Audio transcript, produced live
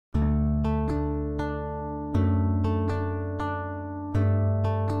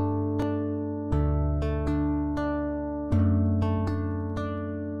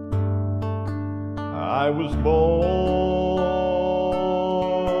I was born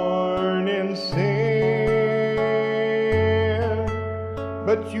in sin,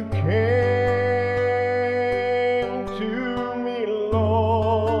 but you came to me,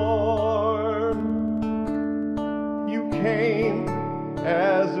 Lord. You came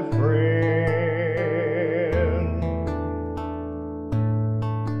as a friend,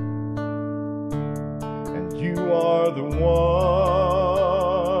 and you are the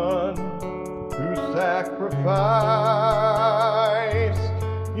one who sacrificed.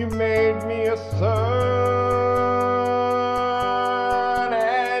 You made me a son,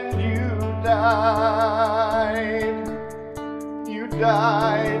 and you died. You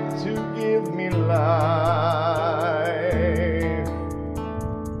died to give me life.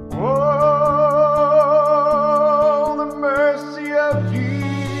 Oh, the mercy of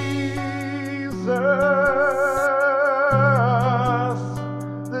Jesus,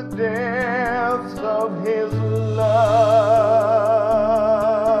 the depths of his love.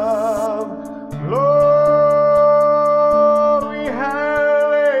 Glory,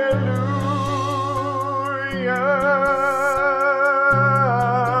 hallelujah.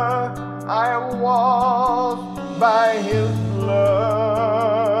 I am washed by his blood.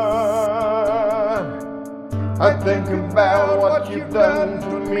 I think about what you've done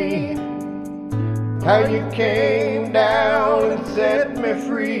for me, how you came down and set me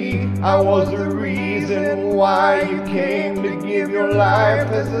free. I was the reason why you came to give your life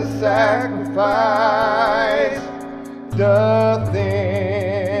as a sacrifice.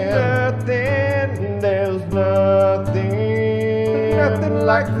 There's nothing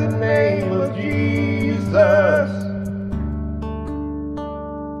like the name of Jesus.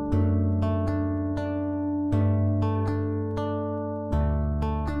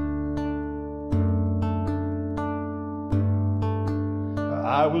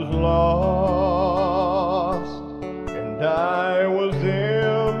 I was lost and I was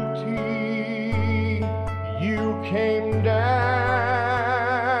empty. You came down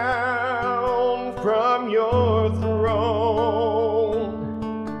from your throne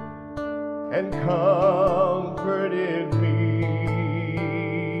and comforted me.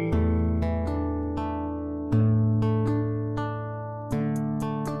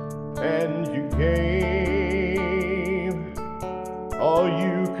 And you gave all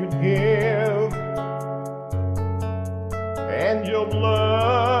you could give, and your blood,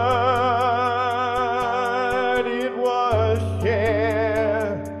 it was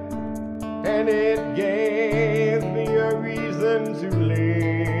shed, and it gave me a reason to live.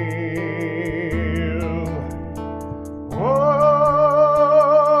 Oh,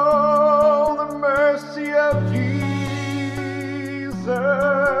 the mercy of Jesus,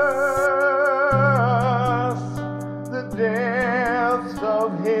 the depths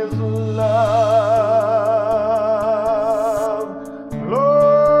of his love.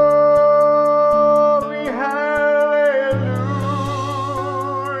 Glory, hallelujah.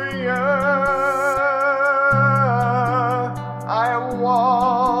 I am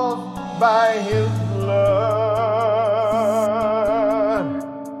washed by his blood.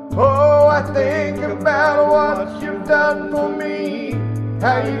 Oh, I think about what you've done for me,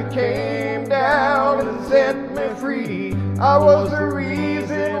 how you came down and set me free. I was the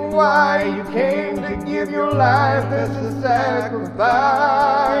reason why you came to give your life as a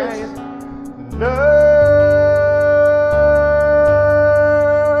sacrifice. Nothing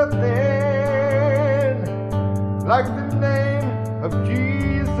like the name of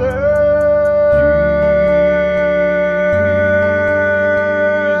Jesus.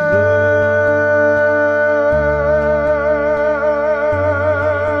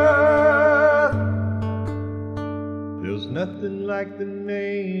 There's nothing like the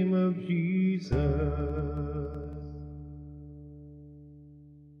name